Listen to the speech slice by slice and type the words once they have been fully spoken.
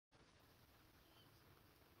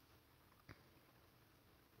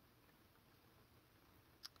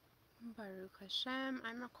Baruch Hashem.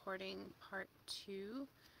 I'm recording part 2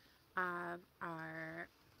 of our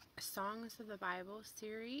Songs of the Bible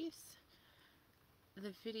series.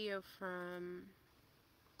 The video from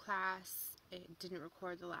class, it didn't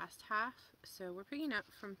record the last half, so we're picking up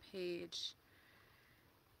from page,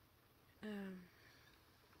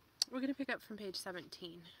 we're going to pick up from page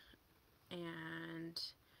 17. And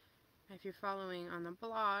if you're following on the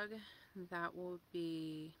blog, that will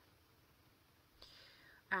be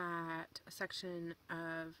at a section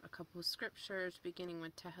of a couple of scriptures beginning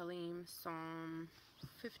with Tehillim, Psalm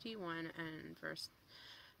 51 and verse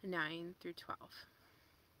 9 through 12.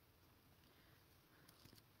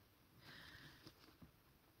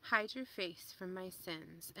 Hide your face from my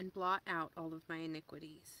sins and blot out all of my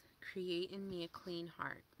iniquities. Create in me a clean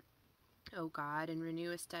heart, O God, and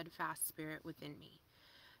renew a steadfast spirit within me.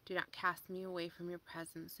 Do not cast me away from your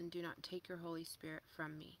presence, and do not take your Holy Spirit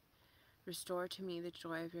from me. Restore to me the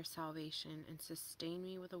joy of your salvation, and sustain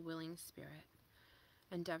me with a willing spirit.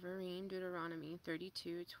 And Devarim, Deuteronomy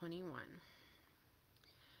 32:21.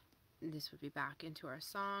 This would be back into our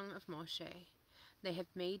song of Moshe. They have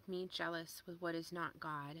made me jealous with what is not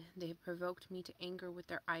God. They have provoked me to anger with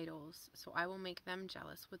their idols, so I will make them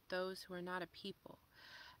jealous with those who are not a people.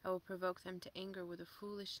 I will provoke them to anger with a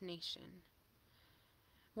foolish nation.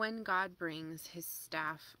 When God brings his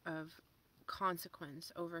staff of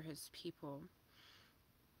consequence over his people,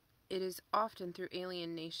 it is often through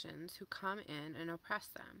alien nations who come in and oppress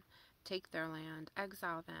them, take their land,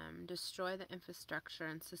 exile them, destroy the infrastructure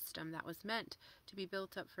and system that was meant to be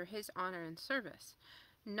built up for his honor and service,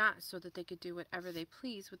 not so that they could do whatever they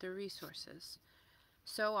please with their resources.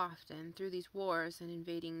 So often, through these wars and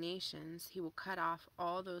invading nations, he will cut off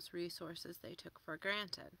all those resources they took for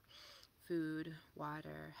granted: food,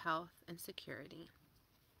 water, health, and security.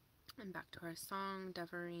 And back to our song,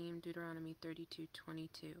 Devarim, Deuteronomy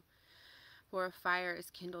 32:22. For a fire is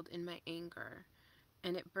kindled in my anger,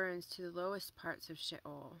 and it burns to the lowest parts of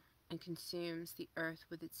Sheol, and consumes the earth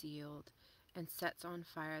with its yield, and sets on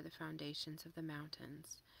fire the foundations of the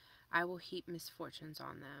mountains. I will heap misfortunes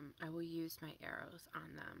on them. I will use my arrows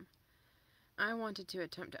on them. I wanted to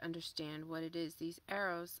attempt to understand what it is these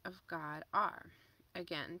arrows of God are.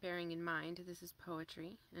 Again, bearing in mind this is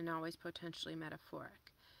poetry, and always potentially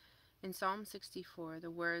metaphoric. In Psalm 64, the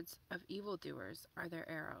words of evildoers are their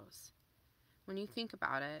arrows. When you think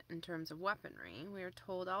about it in terms of weaponry, we are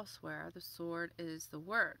told elsewhere the sword is the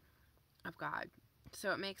word of God.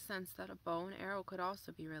 So it makes sense that a bow and arrow could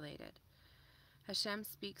also be related. Hashem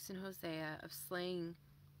speaks in Hosea of slaying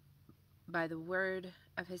by the word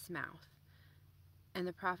of his mouth. And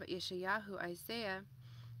the prophet Yeshayahu, Isaiah,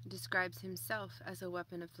 describes himself as a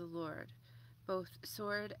weapon of the Lord. Both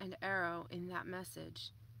sword and arrow in that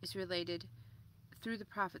message is related through the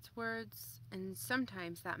prophet's words, and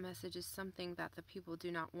sometimes that message is something that the people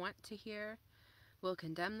do not want to hear, will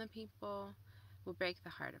condemn the people, will break the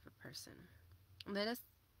heart of a person. Let us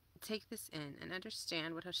take this in and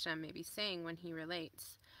understand what Hashem may be saying when he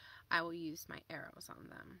relates, I will use my arrows on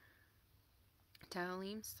them.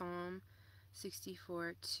 Tehillim, Psalm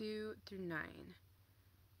 64, 2 through 9.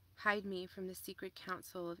 Hide me from the secret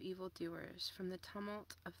counsel of evildoers, from the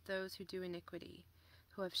tumult of those who do iniquity,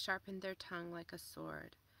 who have sharpened their tongue like a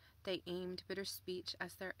sword. They aimed bitter speech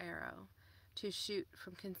as their arrow, to shoot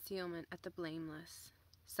from concealment at the blameless.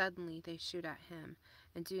 Suddenly they shoot at him,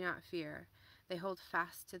 and do not fear. They hold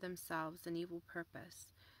fast to themselves an evil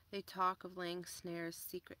purpose. They talk of laying snares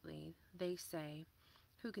secretly. They say,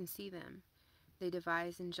 who can see them? They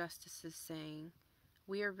devise injustices, saying,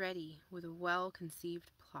 we are ready with a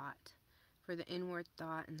well-conceived plot, for the inward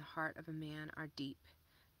thought and the heart of a man are deep.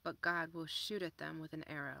 But God will shoot at them with an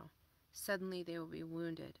arrow. Suddenly they will be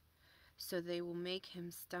wounded, so they will make him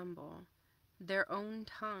stumble. Their own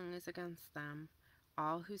tongue is against them.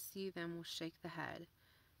 All who see them will shake the head.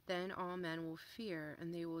 Then all men will fear,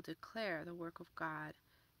 and they will declare the work of God,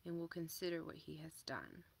 and will consider what he has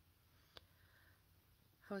done.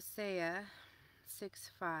 Hosea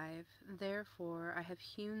 6:5. Therefore I have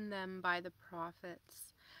hewn them by the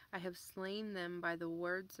prophets. I have slain them by the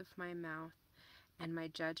words of my mouth, and my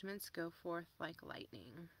judgments go forth like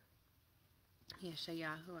lightning.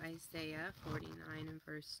 Yeshayahu, Isaiah 49 and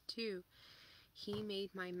verse 2. He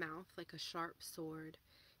made my mouth like a sharp sword.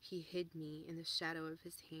 He hid me in the shadow of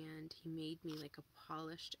his hand. He made me like a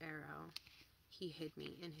polished arrow. He hid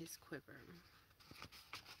me in his quiver.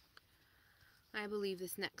 I believe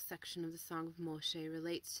this next section of the Song of Moshe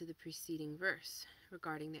relates to the preceding verse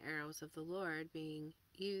regarding the arrows of the Lord being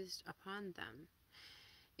used upon them.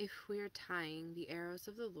 If we are tying the arrows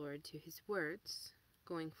of the Lord to his words,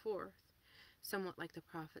 going forth, somewhat like the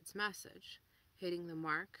prophet's message, hitting the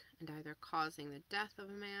mark and either causing the death of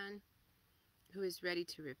a man who is ready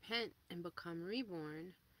to repent and become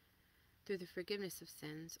reborn through the forgiveness of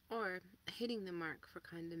sins, or hitting the mark for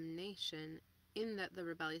condemnation in that the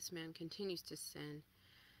rebellious man continues to sin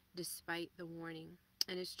despite the warning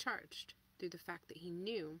and is charged through the fact that he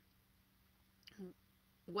knew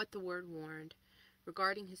what the word warned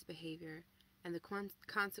regarding his behavior and the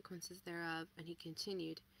consequences thereof, and he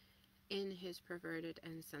continued in his perverted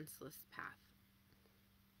and senseless path.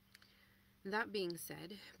 That being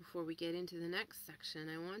said, before we get into the next section,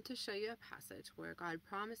 I want to show you a passage where God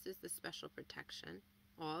promises the special protection,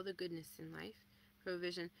 all the goodness in life,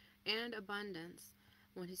 provision, and abundance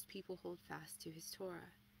when his people hold fast to his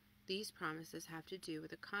Torah. These promises have to do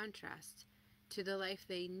with a contrast to the life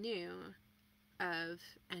they knew of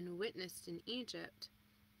and witnessed in Egypt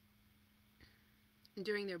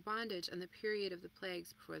during their bondage and the period of the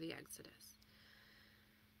plagues before the Exodus.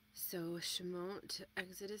 So Shemot,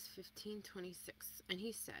 Exodus 15:26, and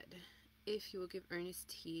he said, "If you will give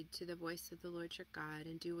earnest heed to the voice of the Lord your God,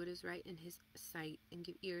 and do what is right in his sight, and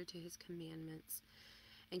give ear to his commandments,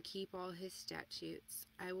 and keep all his statutes,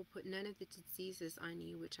 I will put none of the diseases on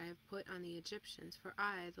you which I have put on the Egyptians, for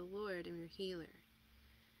I, the Lord, am your healer."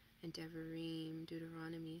 And Devarim,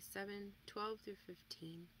 Deuteronomy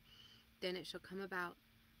 7:12-15. Then it shall come about,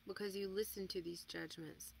 because you listen to these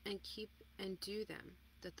judgments, and keep and do them,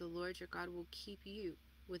 that the Lord your God will keep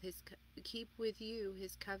with you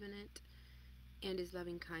his covenant and his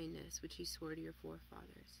loving kindness, which he swore to your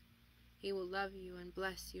forefathers. He will love you and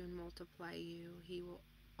bless you and multiply you. He will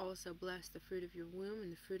also bless the fruit of your womb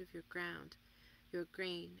and the fruit of your ground, your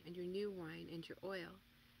grain and your new wine and your oil,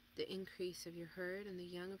 the increase of your herd and the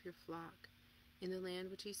young of your flock, in the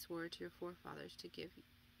land which he swore to your forefathers to give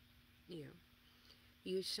you.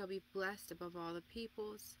 You shall be blessed above all the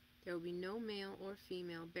peoples. There will be no male or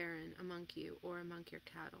female barren among you or among your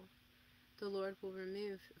cattle. The Lord will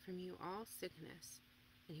remove from you all sickness,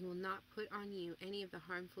 and he will not put on you any of the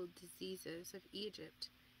harmful diseases of Egypt,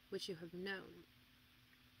 which you have known,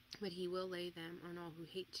 but he will lay them on all who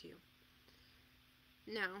hate you.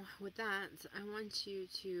 Now, with that, I want you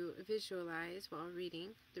to visualize while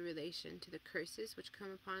reading the relation to the curses which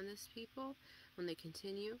come upon this people when they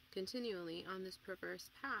continually on this perverse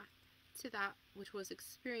path, to that which was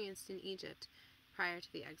experienced in Egypt prior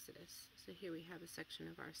to the Exodus. So here we have a section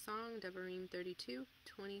of our song, Devarim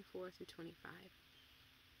 32:24-25.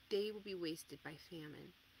 They will be wasted by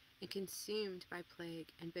famine, and consumed by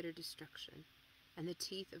plague and bitter destruction, and the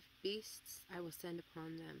teeth of beasts I will send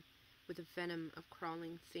upon them, with the venom of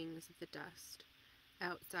crawling things of the dust.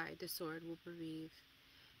 Outside the sword will bereave,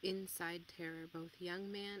 inside terror, both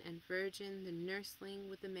young man and virgin, the nursling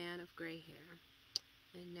with the man of gray hair.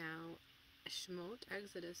 And now, Shemot,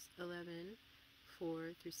 Exodus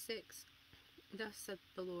 11:4-6. Thus saith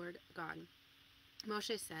the Lord God.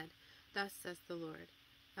 Moshe said, Thus says the Lord,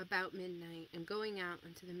 about midnight, am going out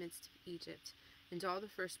into the midst of Egypt, and all the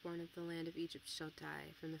firstborn of the land of Egypt shall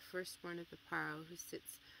die, from the firstborn of the Pharaoh who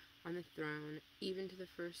sits on the throne, even to the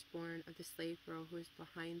firstborn of the slave girl who is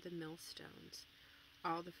behind the millstones,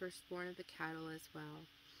 all the firstborn of the cattle as well.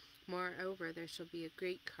 Moreover, there shall be a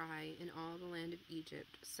great cry in all the land of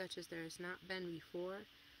Egypt, such as there has not been before,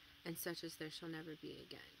 and such as there shall never be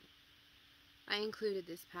again. I included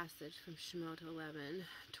this passage from Shemot 11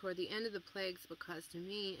 toward the end of the plagues because to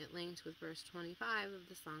me it links with verse 25 of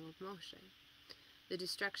the Song of Moshe. The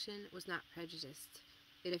destruction was not prejudiced.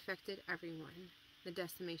 It affected everyone. The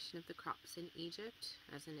decimation of the crops in Egypt,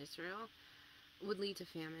 as in Israel, would lead to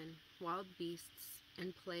famine, wild beasts,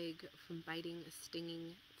 and plague from biting,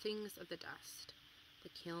 stinging things of the dust, the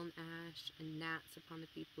kiln ash and gnats upon the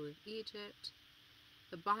people of Egypt.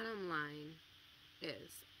 The bottom line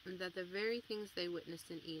is that the very things they witnessed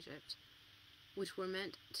in Egypt, which were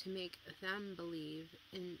meant to make them believe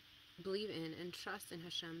in and trust in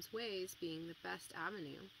Hashem's ways being the best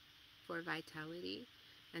avenue for vitality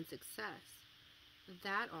and success,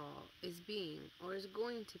 that all is being, or is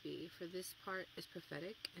going to be, for this part is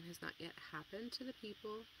prophetic and has not yet happened to the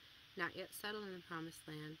people, not yet settled in the promised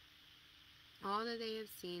land. All that they have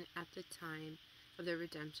seen at the time of their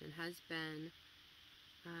redemption has been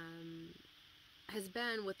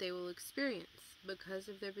what they will experience because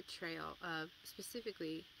of their betrayal of,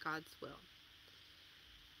 specifically, God's will,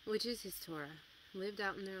 which is his Torah, lived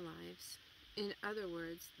out in their lives. In other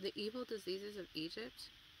words, the evil diseases of Egypt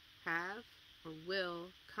have or will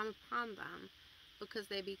come upon them because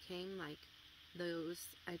they became like those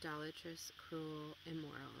idolatrous, cruel,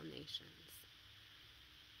 immoral nations.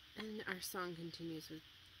 And our song continues with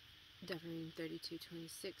Devarim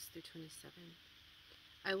 32:26-27.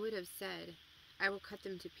 I would have said, I will cut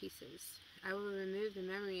them to pieces, I will remove the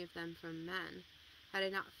memory of them from men, had I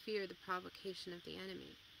not feared the provocation of the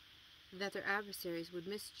enemy, that their adversaries would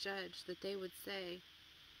misjudge, that they would say,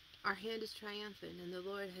 our hand is triumphant, and the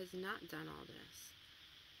Lord has not done all this.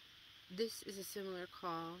 This is a similar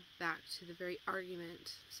call back to the very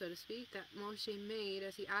argument, so to speak, that Moshe made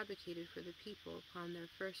as he advocated for the people upon their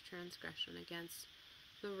first transgression against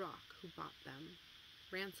the rock who bought them,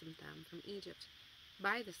 ransomed them from Egypt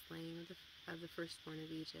by the slaying of the firstborn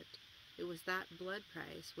of Egypt. It was that blood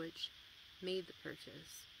price which made the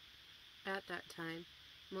purchase. At that time,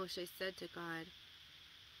 Moshe said to God,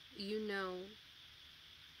 You know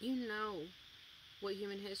what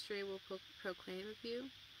human history will proclaim of you.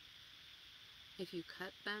 If you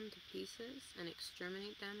cut them to pieces and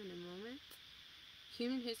exterminate them in a moment,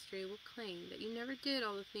 human history will claim that you never did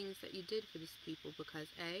all the things that you did for this people because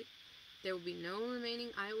A, there will be no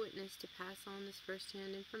remaining eyewitness to pass on this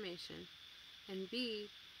first-hand information, and B,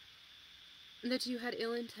 that you had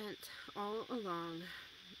ill intent all along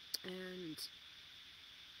and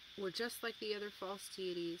were just like the other false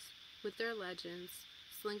deities with their legends,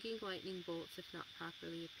 slinking lightning bolts if not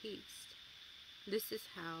properly appeased. This is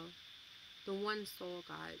how the one sole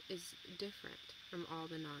God is different from all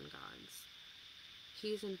the non-gods. He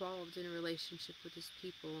is involved in a relationship with his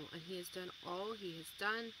people, and he has done all he has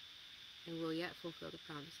done and will yet fulfill the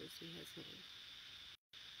promises he has made.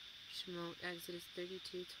 Shemot, Exodus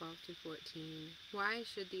 32:12-14. Why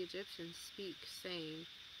should the Egyptians speak, saying,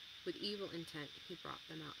 with evil intent he brought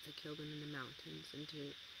them out to kill them in the mountains and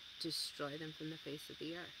to destroy them from the face of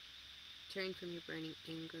the earth? Turn from your burning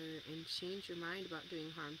anger and change your mind about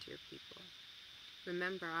doing harm to your people.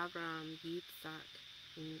 Remember Abraham, Yitzhak,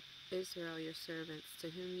 and Israel, your servants, to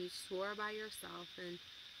whom you swore by yourself and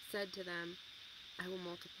said to them, I will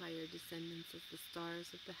multiply your descendants as the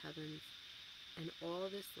stars of the heavens, and all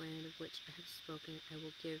this land of which I have spoken I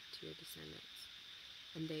will give to your descendants,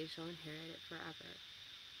 and they shall inherit it forever.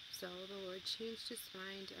 So the Lord changed his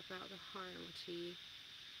mind about the harm which he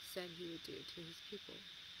said he would do to his people.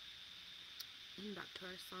 And back to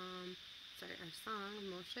our song of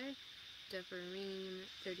Moshe, Devarim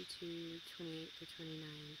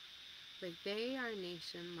 32:28-29. But they are a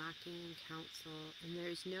nation lacking in counsel, and there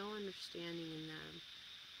is no understanding in them.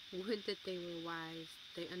 Would that they were wise,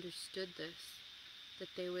 they understood this,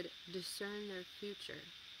 that they would discern their future.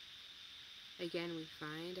 Again, we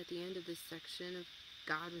find at the end of this section of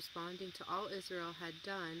God responding to all Israel had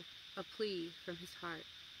done, a plea from his heart.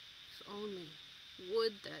 If only,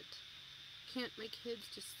 would that. Can't my kids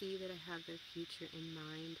just see that I have their future in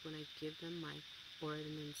mind when I give them my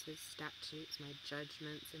ordinances, statutes, my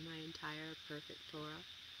judgments, and my entire perfect Torah?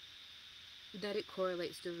 That it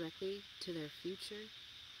correlates directly to their future?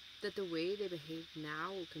 That the way they behave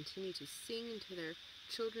now will continue to sing into their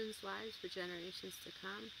children's lives for generations to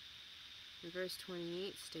come? And verse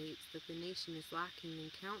 28 states that the nation is lacking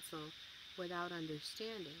in counsel without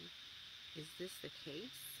understanding. Is this the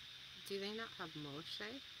case? Do they not have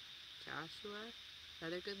Moshe, Joshua,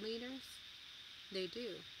 other good leaders? They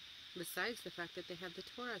do, besides the fact that they have the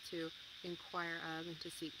Torah to inquire of and to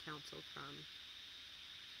seek counsel from.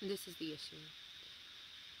 And this is the issue,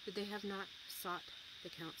 that they have not sought the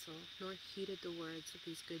counsel, nor heeded the words of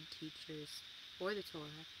these good teachers or the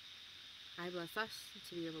Torah. I bless us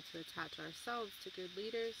to be able to attach ourselves to good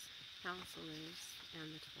leaders, counselors, and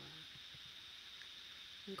the Torah.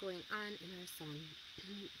 And going on in our song,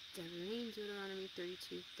 Devarim, Deuteronomy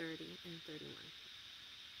 32:30 and 31.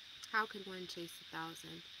 How could one chase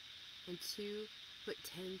 1,000 and two put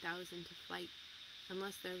 10,000 to flight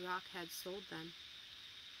unless their rock had sold them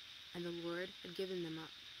and the Lord had given them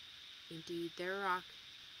up? Indeed, their rock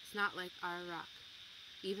is not like our rock.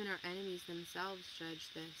 Even our enemies themselves judge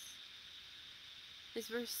this. This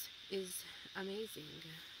verse is amazing.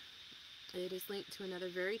 It is linked to another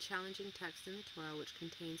very challenging text in the Torah which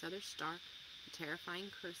contains other stark and terrifying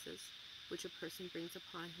curses which a person brings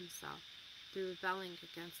upon himself through rebelling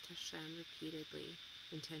against Hashem repeatedly,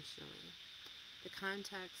 intentionally. The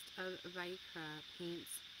context of Vayikra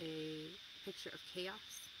paints a picture of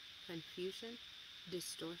chaos, confusion,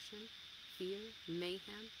 distortion, fear,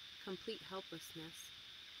 mayhem, complete helplessness,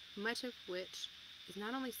 much of which is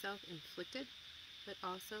not only self-inflicted, but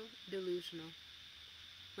also delusional.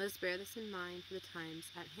 Let us bear this in mind for the times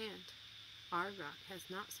at hand. Our rock has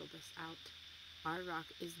not sold us out. Our rock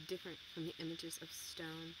is different from the images of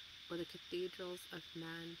stone, or the cathedrals of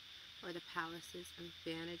men, or the palaces of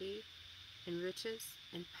vanity and riches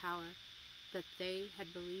and power that they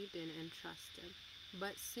had believed in and trusted.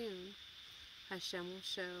 But soon Hashem will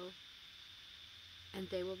show, and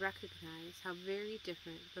they will recognize how very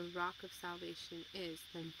different the rock of salvation is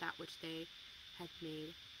than that which they had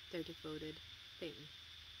made their devoted thing.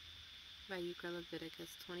 Vayikra Leviticus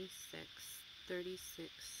 26, 36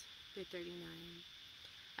 through 39.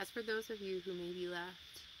 As for those of you who may be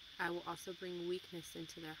left, I will also bring weakness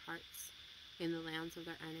into their hearts in the lands of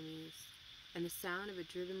their enemies, and the sound of a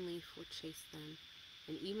driven leaf will chase them.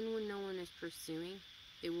 And even when no one is pursuing,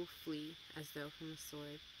 they will flee as though from a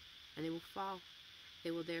sword, and they will fall.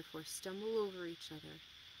 They will therefore stumble over each other,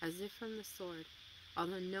 as if from the sword,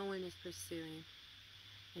 although no one is pursuing.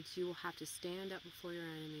 And you will have to stand up before your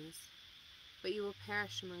enemies. But you will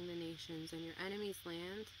perish among the nations, and your enemies'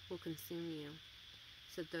 land will consume you.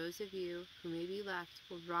 So those of you who may be left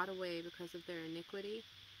will rot away because of their iniquity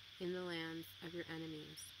in the lands of your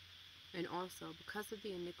enemies. And also, because of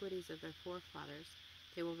the iniquities of their forefathers,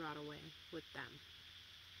 they will rot away with them.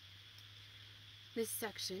 This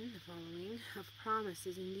section, the following, of promise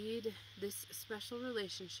is indeed this special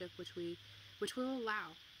relationship which will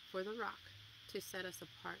allow for the rock to set us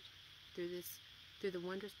apart through the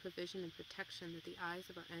wondrous provision and protection that the eyes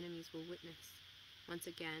of our enemies will witness. Once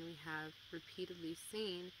again, we have repeatedly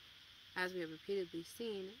seen,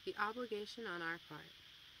 the obligation on our part,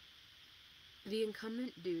 the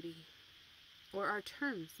incumbent duty, or our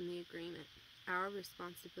terms in the agreement. Our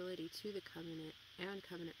responsibility to the covenant and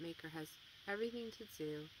covenant maker has everything to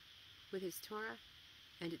do with his Torah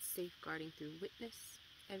and its safeguarding through witness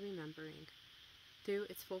and remembering, through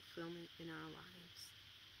its fulfillment in our lives.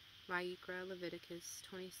 Vayikra Leviticus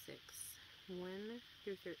 26, 1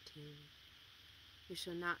 through 13. You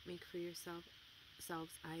shall not make for yourselves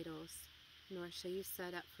idols, nor shall you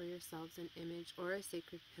set up for yourselves an image or a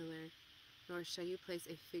sacred pillar, nor shall you place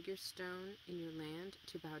a figure stone in your land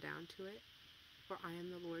to bow down to it, for I am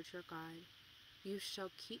the Lord your God. You shall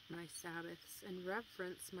keep my Sabbaths and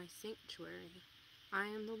reverence my sanctuary. I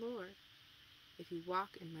am the Lord. If you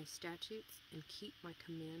walk in my statutes and keep my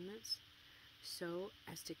commandments, so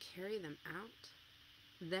as to carry them out,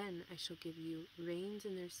 then I shall give you rains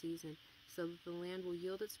in their season, so that the land will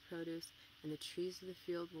yield its produce, and the trees of the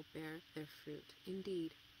field will bear their fruit.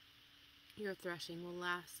 Indeed, your threshing will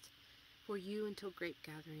last for you until grape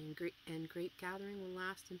gathering, and grape gathering will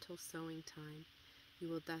last until sowing time. You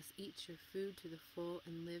will thus eat your food to the full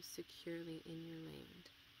and live securely in your land.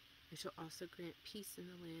 I shall also grant peace in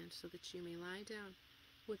the land, so that you may lie down,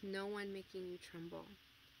 with no one making you tremble.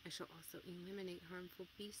 I shall also eliminate harmful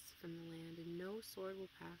beasts from the land, and no sword will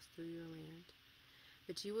pass through your land.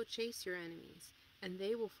 But you will chase your enemies, and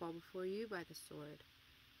they will fall before you by the sword.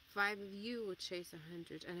 5 of you will chase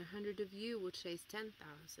 100, and 100 of you will chase 10,000,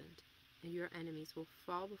 and your enemies will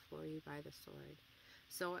fall before you by the sword.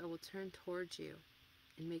 So I will turn towards you,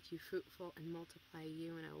 and make you fruitful and multiply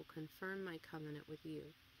you, and I will confirm my covenant with you.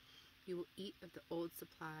 You will eat of the old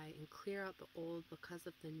supply, and clear out the old because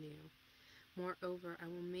of the new. Moreover, I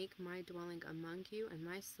will make my dwelling among you, and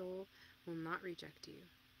my soul will not reject you.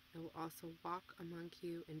 I will also walk among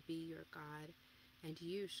you and be your God, and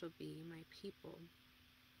you shall be my people.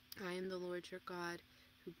 I am the Lord your God,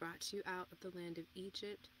 who brought you out of the land of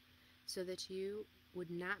Egypt, so that you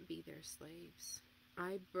would not be their slaves.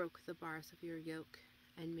 I broke the bars of your yoke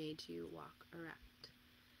and made you walk erect.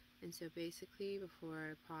 And so basically,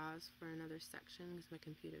 before I pause for another section, because my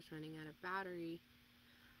computer's running out of battery,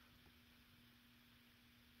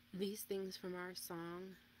 these things from our song,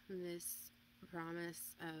 this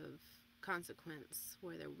promise of consequence,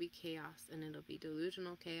 where there will be chaos, and it'll be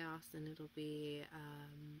delusional chaos, and it'll be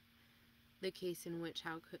the case in which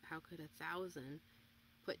how could 1,000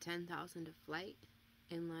 put 10,000 to flight,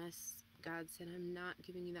 unless God said, I'm not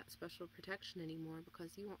giving you that special protection anymore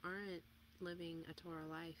because you aren't living a Torah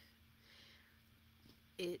life.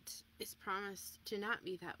 It is promised to not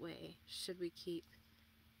be that way should we keep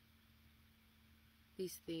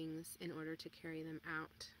these things in order to carry them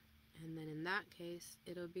out. And then in that case,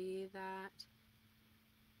 it'll be that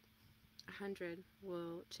 100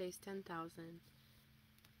 will chase 10,000.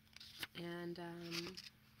 And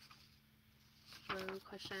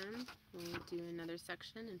Baruch Hashem, we'll do another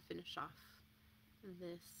section and finish off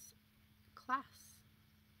this class.